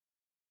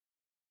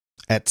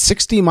At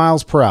 60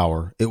 miles per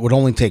hour, it would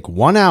only take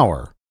 1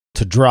 hour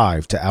to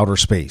drive to outer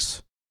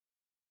space.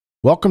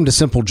 Welcome to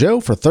Simple Joe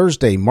for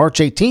Thursday, March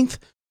 18th,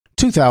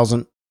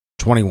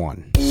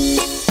 2021.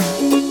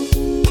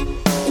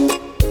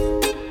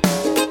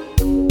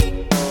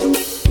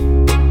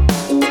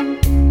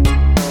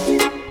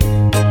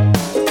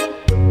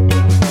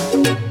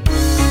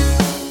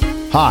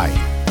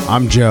 Hi,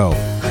 I'm Joe.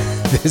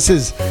 This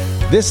is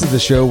the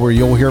show where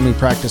you'll hear me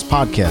practice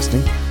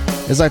podcasting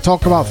as I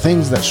talk about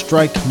things that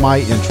strike my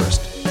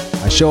interest.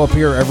 I show up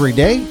here every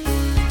day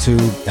to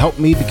help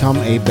me become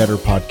a better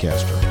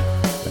podcaster.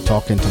 I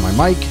talk into my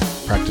mic,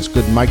 practice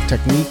good mic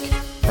technique,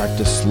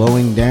 practice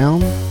slowing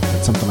down.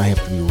 That's something I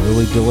have to be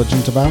really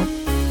diligent about.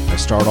 I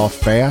start off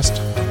fast.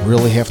 I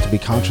really have to be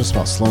conscious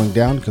about slowing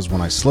down because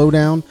when I slow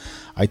down,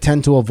 I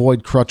tend to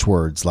avoid crutch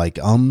words like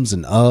ums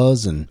and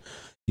uhs and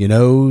you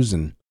knows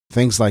and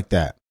things like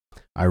that.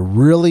 I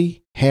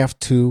really have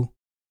to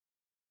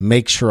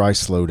make sure I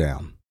slow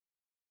down.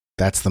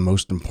 That's the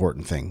most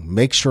important thing.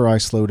 Make sure I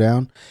slow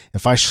down.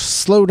 If I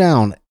slow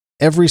down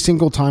every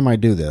single time I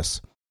do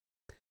this,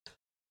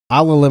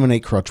 I'll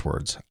eliminate crutch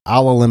words.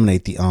 I'll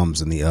eliminate the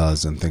ums and the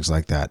uhs and things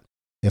like that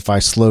if I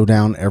slow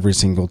down every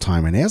single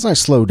time. And as I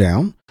slow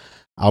down,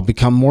 I'll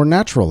become more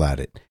natural at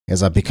it.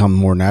 As I become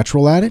more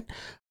natural at it,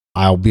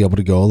 I'll be able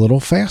to go a little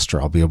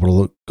faster. I'll be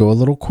able to go a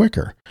little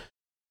quicker.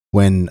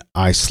 When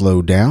I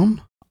slow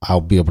down, I'll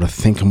be able to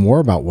think more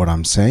about what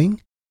I'm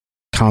saying,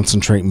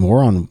 concentrate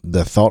more on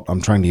the thought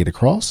I'm trying to get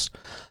across,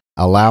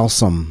 allow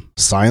some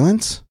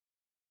silence.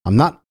 I'm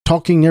not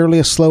talking nearly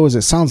as slow as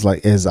it sounds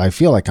like, as I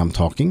feel like I'm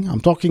talking. I'm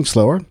talking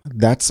slower,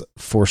 that's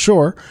for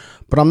sure,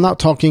 but I'm not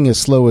talking as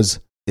slow as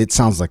it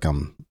sounds like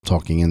I'm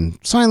talking, and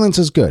silence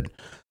is good.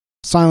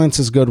 Silence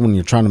is good when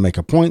you're trying to make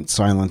a point.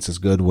 Silence is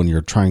good when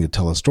you're trying to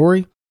tell a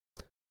story.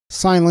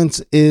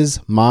 Silence is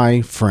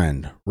my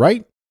friend,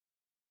 right?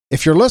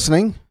 If you're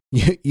listening,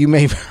 you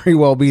may very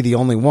well be the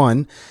only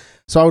one.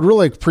 So I would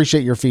really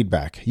appreciate your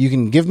feedback. You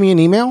can give me an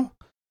email.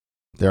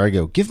 There I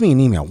go. Give me an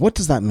email. What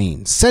does that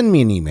mean? Send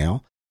me an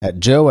email at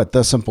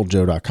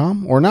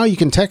joe@thesimplejoe.com, or now you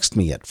can text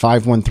me at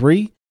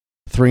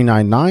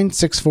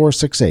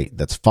 513-399-6468.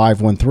 That's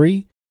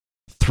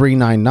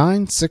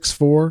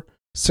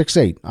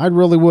 513-399-6468. I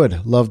really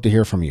would love to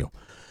hear from you.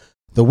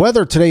 The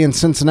weather today in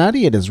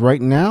Cincinnati, it is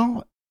right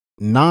now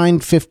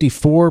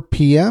 9:54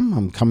 p.m.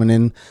 I'm coming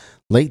in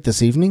late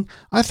this evening.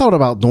 I thought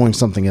about doing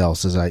something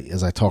else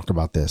as I talked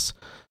about this.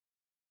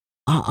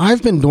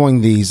 I've been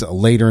doing these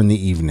later in the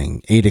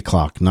evening, 8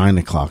 o'clock, 9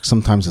 o'clock,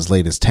 sometimes as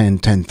late as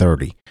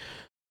 10:30.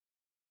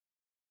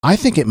 I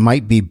think it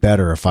might be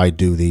better if I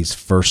do these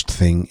first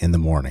thing in the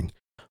morning.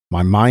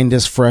 My mind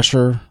is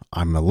fresher.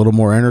 I'm a little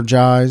more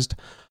energized.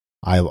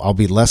 I'll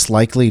be less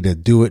likely to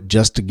do it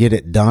just to get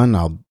it done.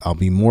 I'll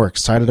be more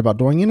excited about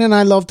doing it, and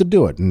I love to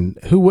do it. And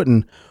who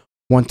wouldn't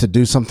want to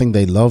do something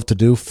they love to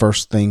do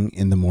first thing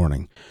in the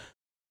morning?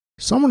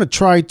 So I'm going to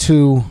try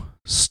to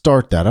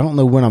start that. I don't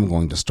know when I'm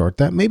going to start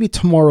that. Maybe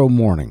tomorrow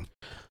morning.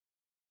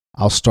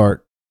 I'll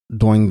start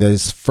doing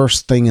this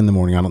first thing in the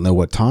morning. I don't know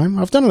what time.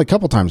 I've done it a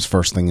couple times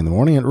first thing in the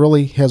morning. It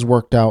really has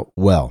worked out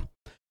well.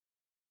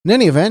 In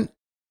any event,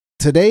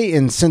 today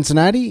in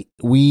Cincinnati,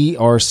 we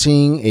are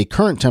seeing a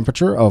current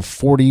temperature of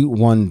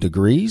 41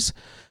 degrees.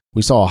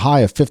 We saw a high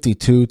of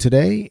 52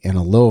 today and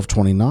a low of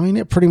 29.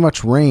 It pretty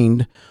much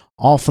rained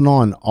off and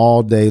on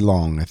all day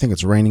long. I think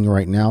it's raining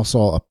right now.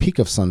 Saw a peak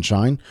of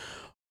sunshine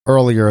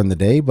earlier in the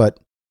day, but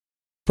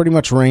pretty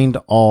much rained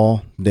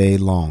all day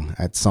long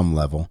at some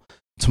level.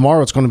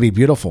 Tomorrow it's going to be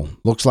beautiful.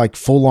 Looks like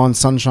full-on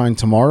sunshine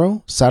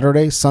tomorrow,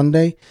 Saturday,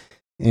 Sunday,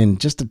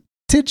 and just a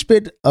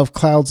tidbit of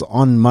clouds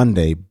on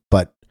Monday.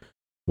 But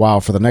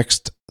wow, for the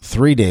next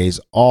 3 days,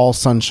 all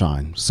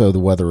sunshine. So the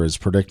weather is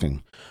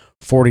predicting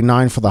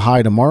 49 for the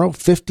high tomorrow,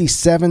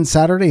 57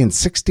 Saturday, and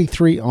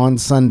 63 on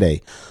Sunday.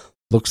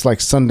 Looks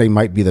like Sunday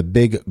might be the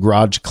big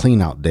garage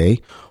clean-out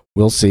day.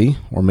 We'll see.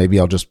 Or maybe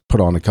I'll just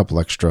put on a couple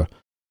extra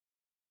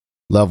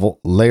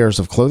layers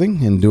of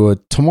clothing and do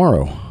it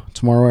tomorrow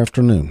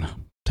afternoon.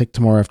 Take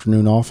tomorrow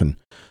afternoon off and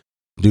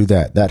do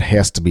that. That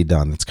has to be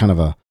done. It's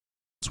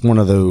one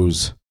of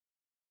those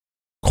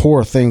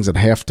core things that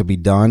have to be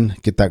done.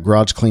 Get that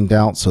garage cleaned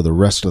out so the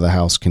rest of the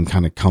house can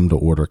kind of come to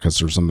order, because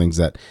there's some things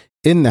that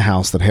in the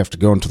house that have to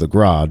go into the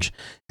garage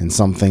and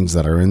some things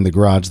that are in the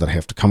garage that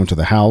have to come into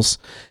the house,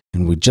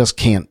 and we just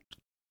can't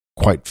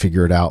quite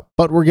figure it out.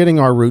 But we're getting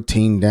our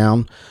routine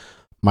down.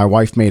 My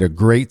wife made a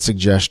great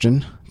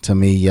suggestion to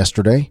me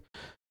yesterday,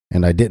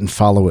 and I didn't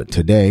follow it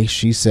today.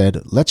 She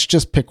said, let's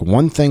just pick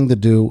one thing to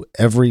do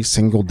every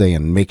single day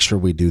and make sure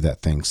we do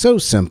that thing. So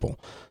simple.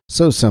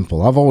 So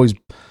simple. I've always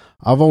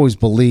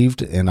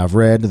believed, and I've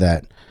read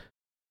that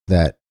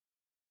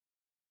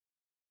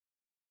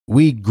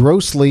we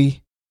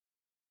grossly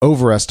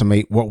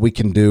overestimate what we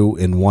can do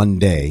in one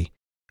day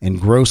and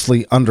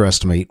grossly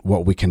underestimate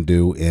what we can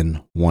do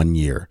in 1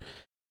 year.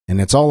 And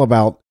it's all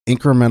about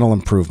incremental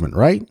improvement,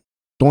 right?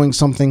 Doing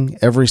something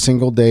every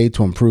single day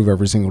to improve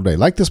every single day,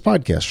 like this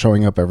podcast,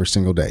 showing up every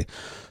single day.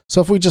 So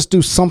if we just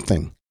do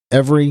something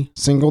every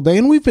single day.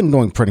 And we've been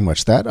doing pretty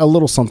much that, a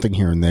little something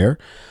here and there.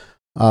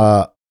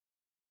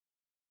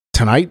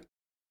 Tonight,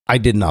 I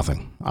did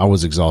nothing. I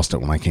was exhausted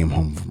when I came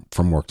home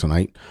from work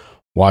tonight.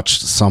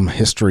 Watched some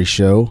history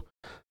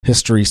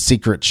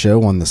secret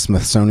show on the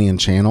Smithsonian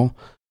Channel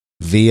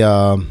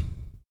via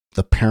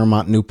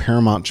the new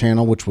Paramount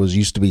channel, which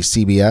used to be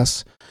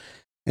CBS.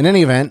 In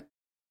any event,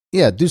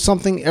 do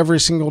something every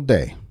single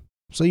day.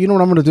 So you know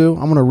what I'm going to do?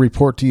 I'm going to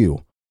report to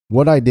you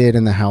what I did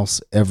in the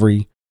house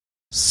every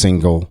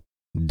single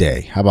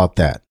day. How about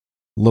that?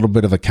 A little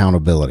bit of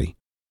accountability.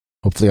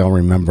 Hopefully I'll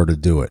remember to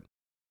do it.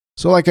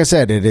 So like I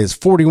said, it is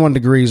 41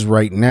 degrees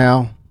right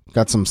now.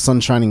 Got some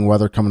sunshining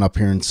weather coming up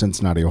here in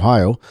Cincinnati,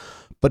 Ohio.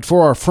 But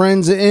for our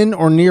friends in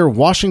or near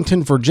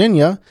Washington,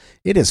 Virginia,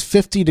 it is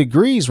 50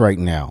 degrees right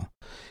now.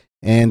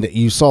 And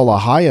you saw a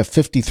high of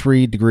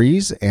 53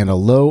 degrees and a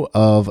low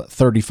of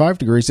 35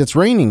 degrees. It's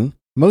raining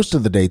most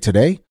of the day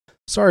today.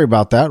 Sorry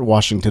about that,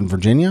 Washington,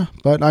 Virginia,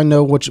 but I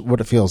know what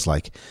it feels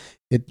like.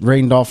 It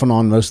rained off and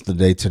on most of the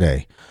day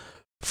today.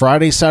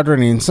 Friday,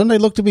 Saturday, and Sunday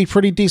look to be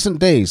pretty decent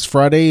days.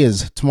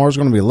 Tomorrow's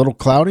going to be a little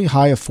cloudy,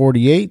 high of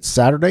 48.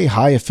 Saturday,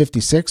 high of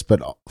 56,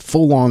 but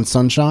full-on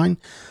sunshine.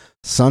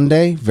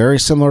 Sunday, very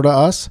similar to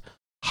us,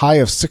 high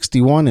of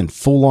 61 and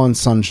full-on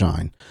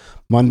sunshine.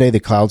 Monday, the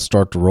clouds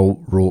start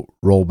to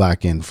roll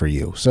back in for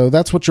you. So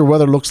that's what your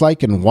weather looks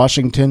like in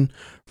Washington,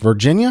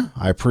 Virginia.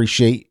 I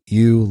appreciate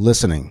you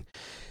listening.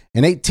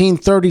 In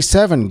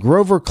 1837,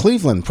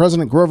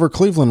 President Grover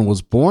Cleveland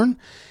was born.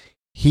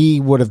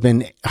 He would have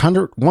been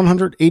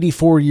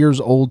 184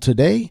 years old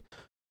today.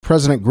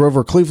 President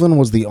Grover Cleveland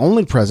was the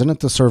only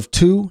president to serve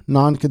 2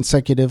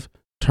 non-consecutive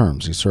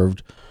terms. He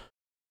served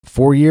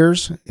 4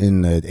 years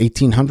in the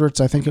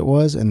 1800s, I think it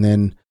was, and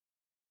then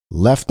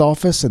left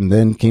office and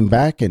then came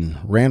back and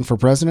ran for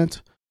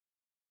president.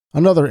 For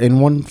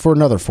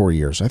another 4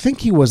 years. I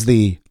think he was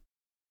the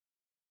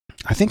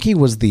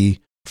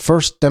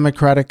first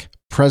Democratic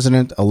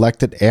president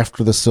elected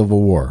after the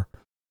Civil War.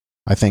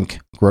 I think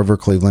Grover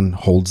Cleveland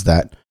holds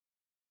that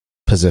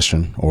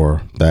position,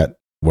 or that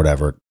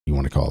whatever you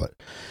want to call it.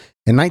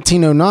 In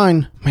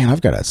 1909, man,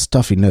 I've got a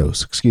stuffy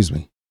nose. Excuse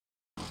me.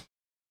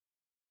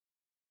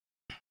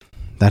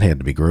 That had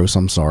to be gross.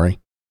 I'm sorry.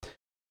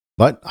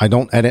 But I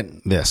don't edit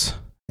this.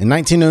 In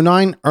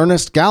 1909,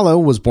 Ernest Gallo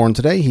was born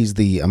today. He's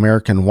the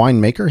American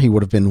winemaker. He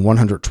would have been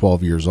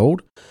 112 years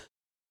old.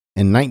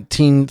 In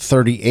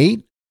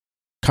 1938,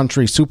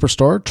 country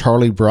superstar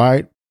Charlie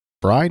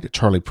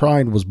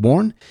Pride was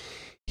born.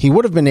 He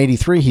would have been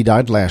 83. He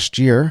died last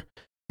year.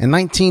 In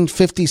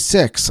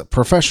 1956,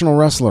 professional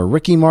wrestler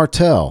Ricky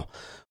Martel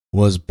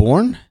was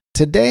born.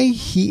 Today,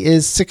 he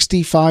is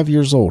 65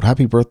 years old.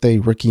 Happy birthday,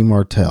 Ricky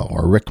Martel,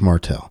 or Rick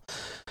Martel.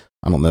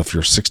 I don't know if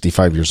you're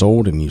 65 years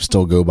old and you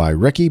still go by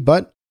Ricky,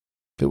 but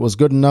if it was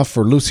good enough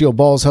for Lucille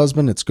Ball's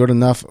husband, it's good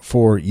enough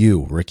for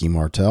you, Ricky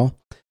Martel.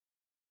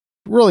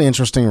 Really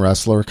interesting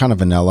wrestler, kind of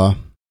vanilla.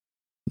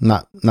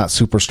 Not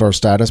superstar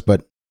status,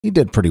 but he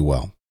did pretty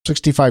well.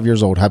 65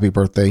 years old. Happy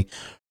birthday,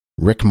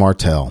 Rick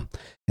Martel.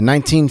 In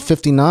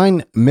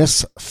 1959,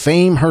 Miss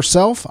Fame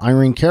herself,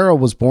 Irene Cara,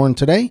 was born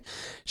today.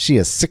 She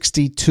is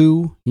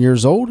 62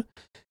 years old.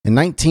 In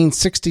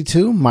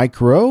 1962, Mike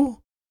Rowe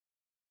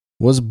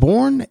was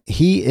born.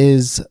 He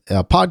is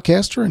a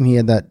podcaster, and he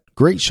had that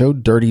great show,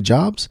 Dirty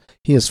Jobs.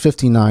 He is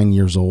 59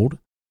 years old.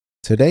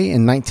 Today,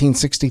 in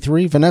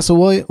 1963, Vanessa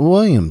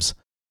Williams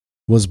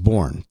was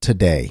born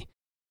today.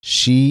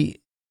 She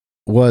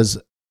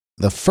was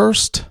the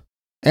first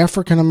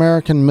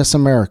African-American Miss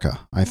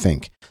America, I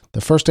think.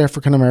 The first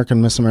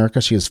African-American Miss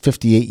America. She is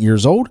 58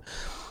 years old.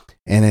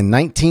 And in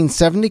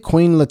 1970,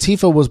 Queen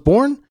Latifah was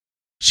born.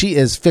 She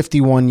is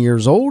 51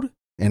 years old.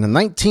 And in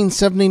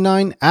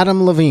 1979,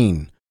 Adam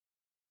Levine.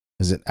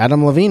 Is it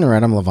Adam Levine or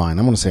Adam Levine?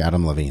 I'm going to say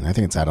Adam Levine. I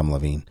think it's Adam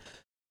Levine.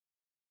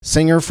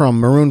 Singer from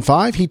Maroon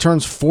 5. He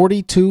turns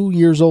 42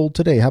 years old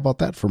today. How about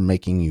that for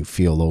making you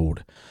feel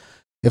old?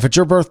 If it's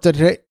your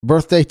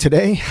birthday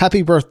today,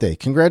 happy birthday.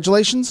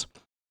 Congratulations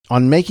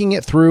on making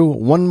it through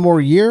one more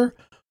year.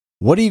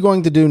 What are you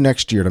going to do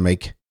next year to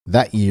make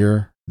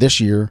this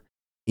year,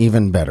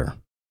 even better?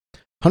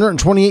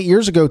 128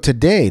 years ago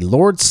today,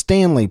 Lord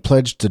Stanley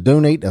pledged to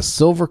donate a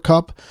silver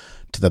cup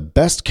to the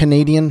best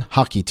Canadian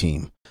hockey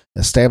team,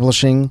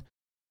 establishing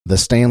the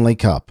Stanley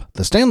Cup.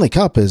 The Stanley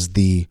Cup is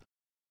the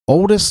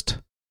oldest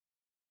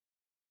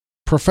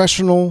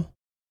professional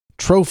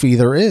trophy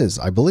there is,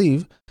 I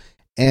believe.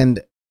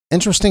 And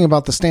interesting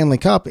about the Stanley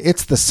Cup,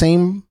 it's the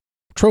same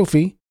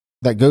trophy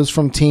that goes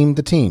from team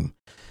to team.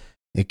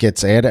 It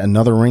gets added,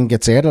 another ring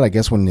gets added, I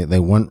guess, when they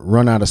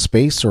run out of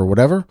space or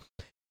whatever.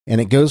 And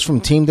it goes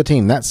from team to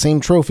team. That same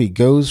trophy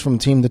goes from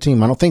team to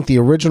team. I don't think the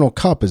original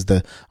cup I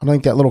don't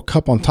think that little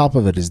cup on top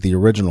of it is the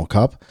original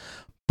cup.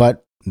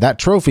 But that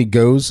trophy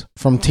goes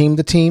from team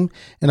to team.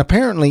 And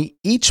apparently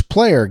each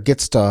player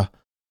gets to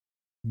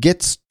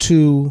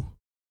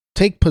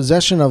take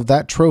possession of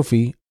that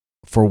trophy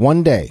for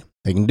one day.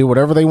 They can do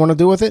whatever they want to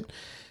do with it.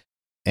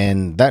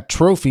 And that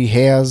trophy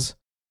has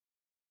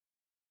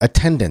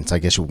attendants, I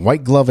guess,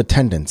 white glove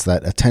attendants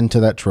that attend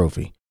to that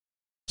trophy.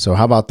 So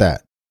how about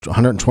that?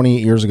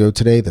 128 years ago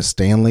today, the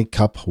Stanley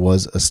Cup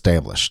was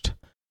established.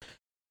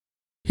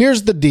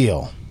 Here's the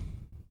deal.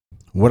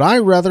 Would I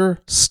rather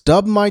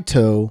stub my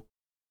toe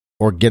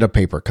or get a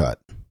paper cut?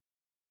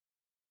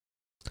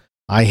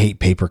 I hate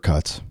paper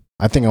cuts.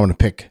 I think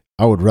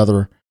I would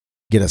rather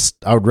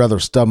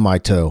stub my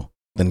toe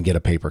than get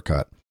a paper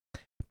cut.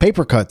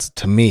 Paper cuts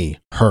to me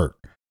hurt.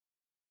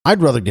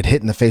 I'd rather get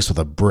hit in the face with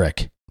a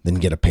brick than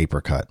get a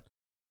paper cut.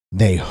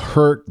 They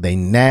hurt, they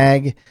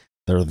nag,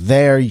 they're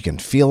there, you can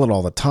feel it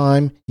all the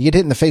time. You get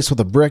hit in the face with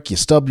a brick, you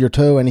stub your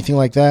toe, anything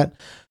like that,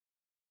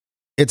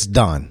 it's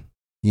done.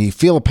 You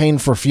feel a pain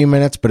for a few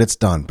minutes, but it's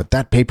done. But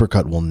that paper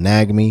cut will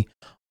nag me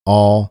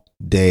all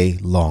day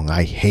long.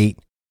 I hate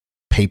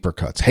paper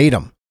cuts. Hate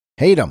them.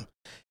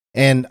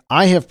 And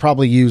I have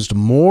probably used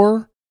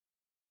more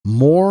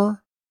hand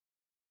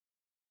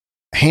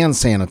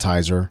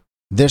sanitizer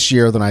this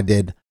year than I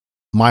did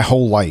my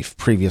whole life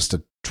previous to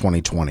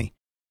 2020.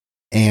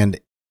 And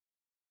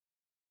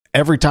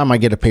every time I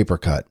get a paper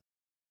cut,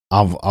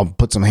 I'll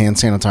put some hand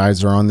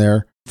sanitizer on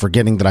there,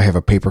 forgetting that I have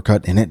a paper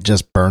cut, and it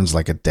just burns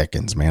like a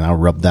Dickens, man. I'll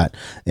rub that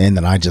in,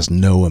 and I just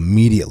know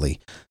immediately.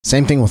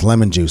 Same thing with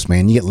lemon juice,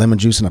 man. You get lemon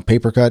juice in a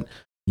paper cut,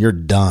 you're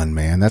done,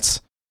 man. That's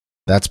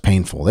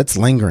painful. It's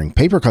lingering.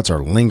 Paper cuts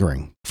are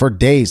lingering for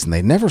days, and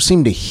they never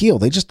seem to heal.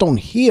 They just don't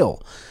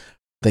heal.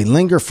 They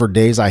linger for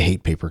days. I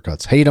hate paper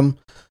cuts. Hate them.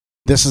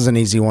 This is an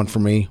easy one for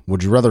me.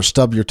 Would you rather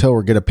stub your toe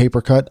or get a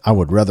paper cut? I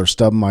would rather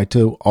stub my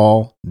toe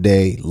all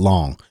day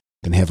long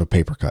than have a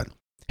paper cut.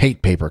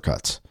 Hate paper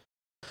cuts.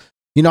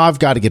 You know, I've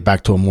got to get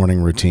back to a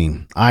morning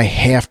routine. I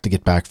have to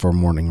get back to a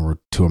morning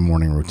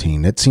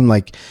routine. It seemed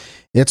like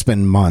it's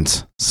been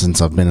months since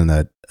I've been in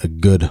a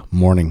good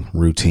morning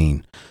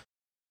routine.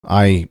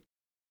 I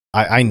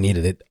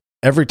needed it.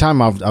 Every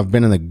time I've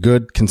been in a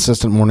good,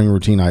 consistent morning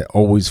routine, I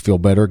always feel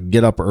better.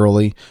 Get up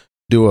early,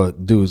 do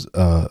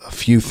a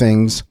few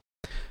things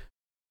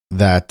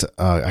that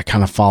I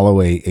kind of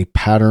follow a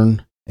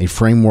pattern, a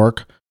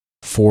framework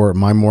for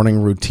my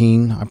morning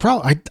routine.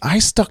 I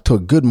stuck to a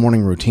good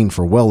morning routine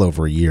for well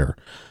over a year.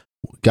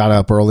 Got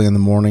up early in the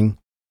morning,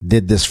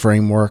 did this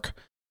framework,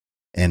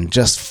 and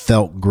just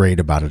felt great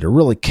about it. It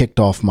really kicked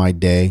off my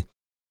day.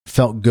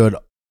 Felt good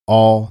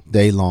all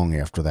day long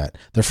after that.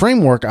 The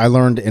framework I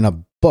learned in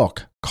a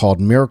book called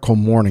Miracle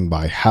Morning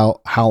by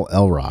Hal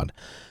Elrod.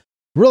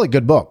 Really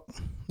good book.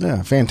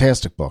 Yeah,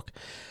 fantastic book.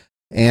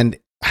 And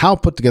Hal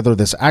put together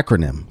this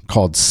acronym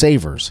called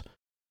SAVERS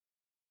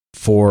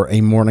for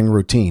a morning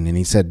routine. And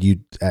he said, you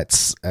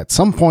at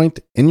some point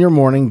in your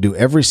morning, do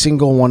every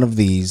single one of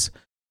these.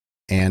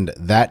 And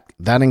that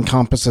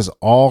encompasses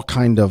all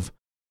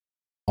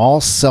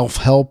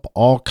self-help,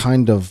 all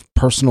kind of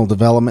personal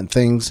development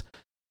things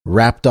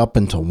wrapped up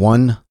into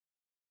one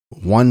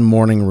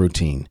morning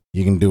routine.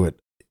 You can do it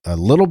a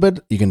little bit.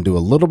 You can do a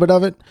little bit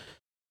of it,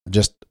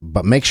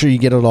 but make sure you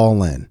get it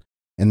all in.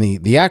 And the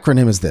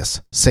acronym is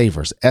this: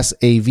 SAVERS,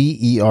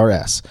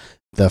 SAVERS.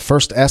 The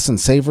first S in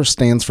SAVERS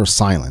stands for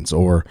silence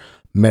or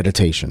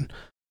meditation.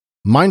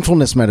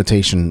 Mindfulness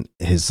meditation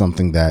is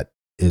something that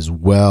has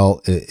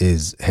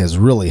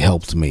really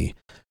helped me.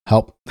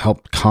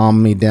 Helped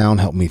calm me down,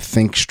 help me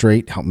think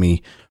straight, help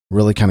me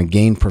really kind of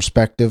gain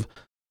perspective.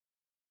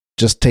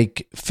 Just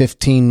take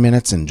 15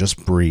 minutes and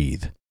just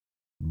breathe.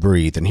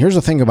 And here's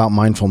the thing about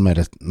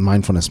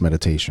mindfulness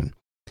meditation.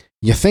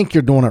 You think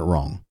you're doing it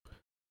wrong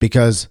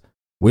because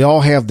we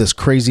all have this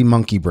crazy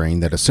monkey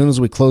brain that as soon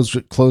as we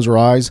close our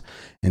eyes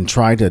and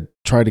try to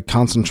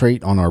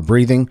concentrate on our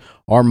breathing,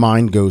 our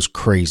mind goes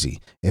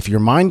crazy. If your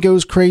mind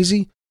goes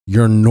crazy,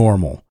 you're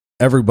normal.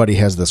 Everybody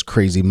has this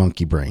crazy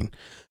monkey brain.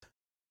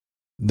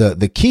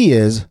 The key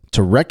is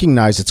to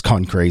recognize it's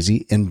gone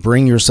crazy and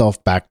bring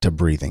yourself back to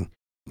breathing.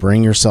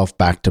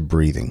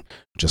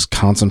 Just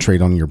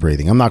concentrate on your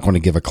breathing. I'm not going to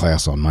give a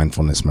class on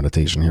mindfulness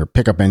meditation here.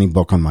 Pick up any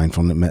book on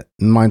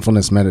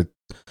mindfulness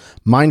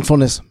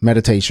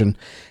meditation,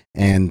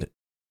 and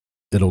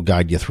it'll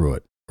guide you through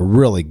it. A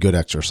really good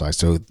exercise.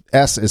 So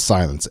S is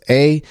silence.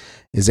 A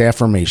is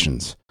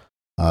affirmations.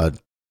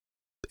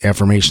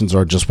 Affirmations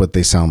are just what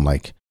they sound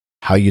like.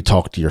 How you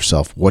talk to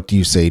yourself. What do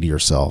you say to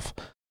yourself?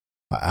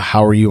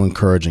 How are you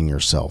encouraging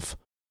yourself?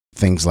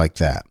 Things like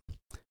that.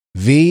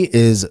 V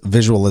is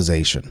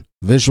visualization.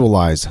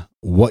 Visualize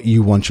what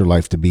you want your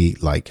life to be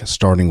like,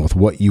 starting with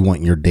what you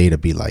want your day to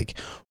be like.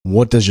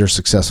 What does your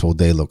successful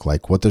day look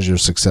like? What does your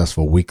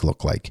successful week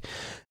look like?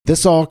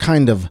 This all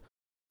kind of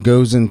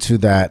goes into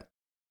that.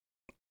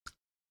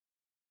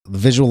 The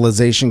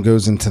visualization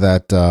goes into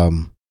that,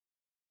 the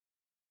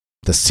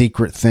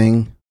secret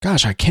thing.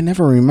 Gosh, I can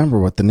never remember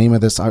what the name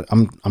of this.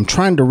 I'm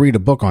trying to read a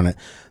book on it.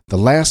 The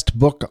last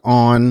book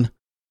on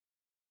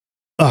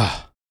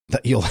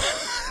that you'll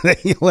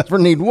ever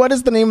need. What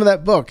is the name of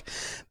that book?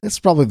 It's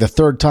probably the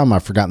third time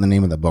I've forgotten the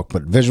name of that book,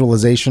 but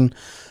visualization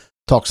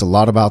talks a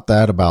lot about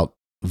that, about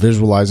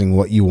visualizing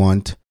what you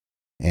want.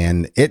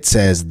 And it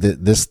says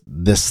that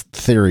this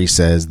theory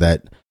says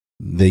that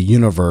the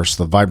universe,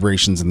 the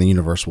vibrations in the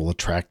universe will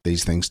attract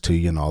these things to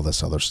you and all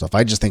this other stuff.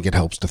 I just think it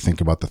helps to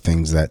think about the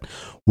things that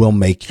will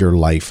make your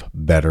life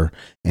better.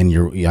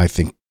 And I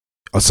think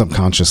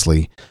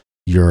subconsciously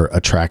you're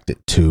attracted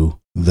to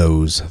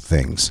those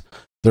things.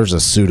 There's a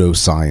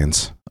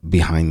pseudoscience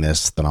behind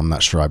this that I'm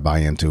not sure I buy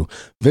into.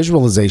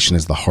 Visualization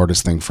is the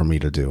hardest thing for me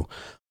to do.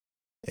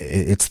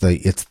 It's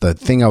the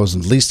thing I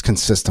was least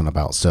consistent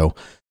about. So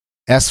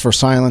S for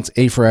silence,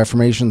 A for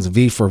affirmations,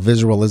 V for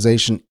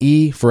visualization,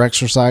 E for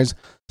exercise,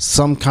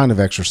 some kind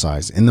of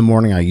exercise. In the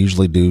morning, I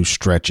usually do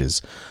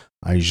stretches.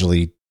 I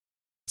usually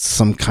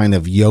some kind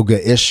of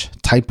yoga-ish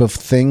type of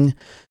thing.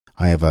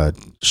 I have a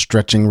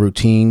stretching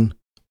routine,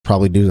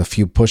 probably do a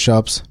few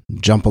push-ups,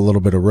 jump a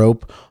little bit of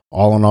rope.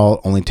 All in all,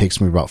 it only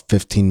takes me about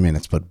 15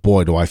 minutes, but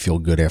boy, do I feel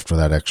good after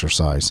that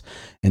exercise.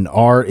 And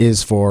R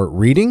is for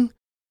reading.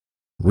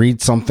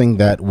 Read something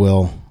that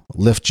will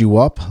lift you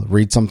up.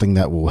 Read something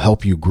that will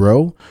help you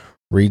grow.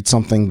 Read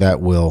something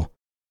that will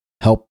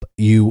help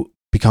you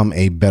become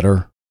a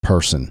better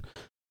person.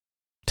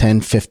 10,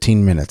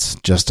 15 minutes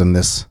just in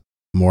this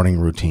morning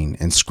routine.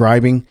 And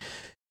scribing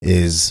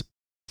is,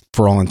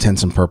 for all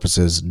intents and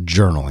purposes,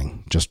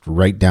 journaling. Just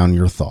write down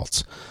your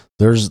thoughts.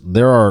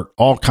 There are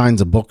all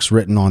kinds of books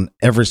written on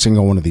every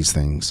single one of these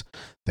things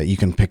that you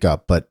can pick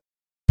up, but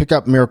pick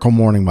up Miracle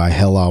Morning by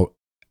Hal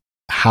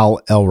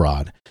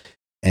Elrod,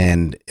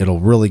 and it'll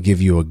really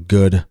give you a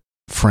good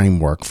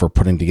framework for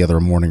putting together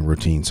a morning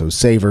routine. So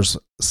savers,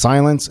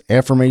 silence,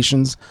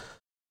 affirmations,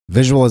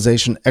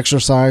 visualization,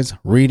 exercise,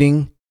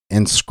 reading,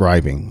 and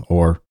scribing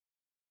or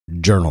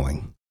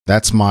journaling.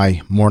 That's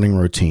my morning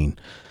routine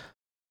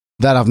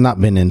that I've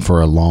not been in for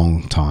a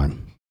long time.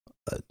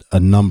 A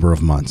number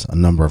of months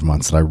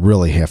that I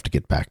really have to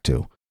get back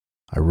to.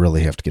 I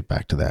really have to get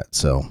back to that.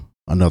 So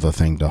another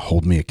thing to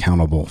hold me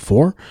accountable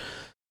for.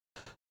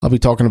 I'll be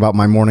talking about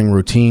my morning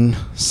routine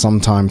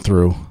sometime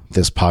through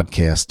this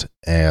podcast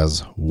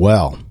as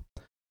well.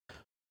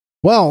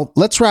 Well,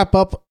 let's wrap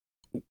up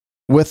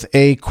with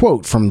a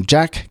quote from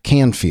Jack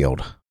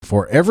Canfield.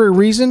 For every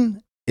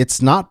reason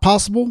it's not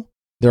possible,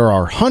 there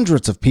are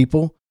hundreds of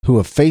people who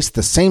have faced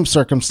the same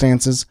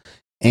circumstances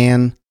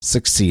and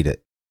succeeded.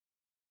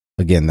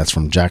 Again, that's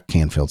from Jack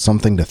Canfield.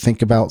 Something to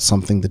think about,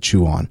 something to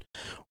chew on.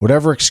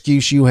 Whatever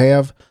excuse you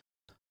have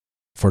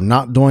for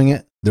not doing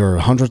it, there are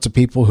hundreds of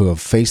people who have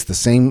faced the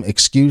same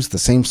excuse, the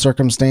same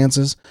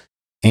circumstances,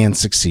 and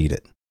succeeded.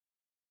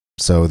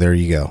 So there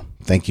you go.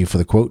 Thank you for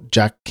the quote,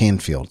 Jack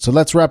Canfield. So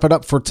let's wrap it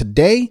up for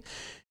today.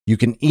 You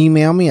can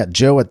email me at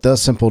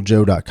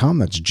joe@thesimplejoe.com.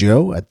 That's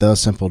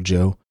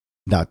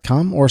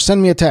joe@thesimplejoe.com. Or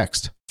send me a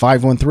text,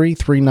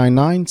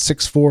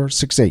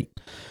 513-399-6468.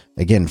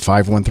 Again,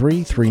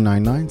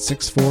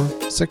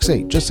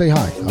 513-399-6468. Just say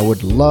hi. I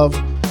would love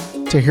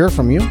to hear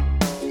from you.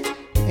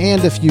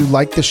 And if you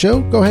like the show,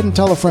 go ahead and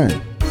tell a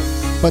friend.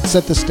 But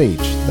set the stage.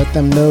 Let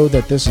them know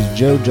that this is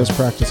Joe Just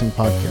Practicing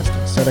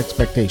Podcasting. Set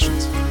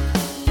expectations.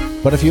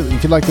 But if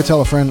you'd like to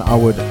tell a friend, I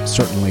would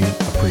certainly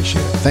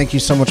appreciate it. Thank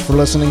you so much for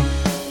listening.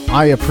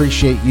 I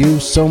appreciate you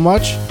so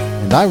much,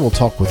 and I will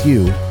talk with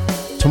you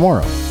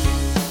tomorrow.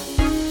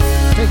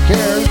 Take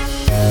care.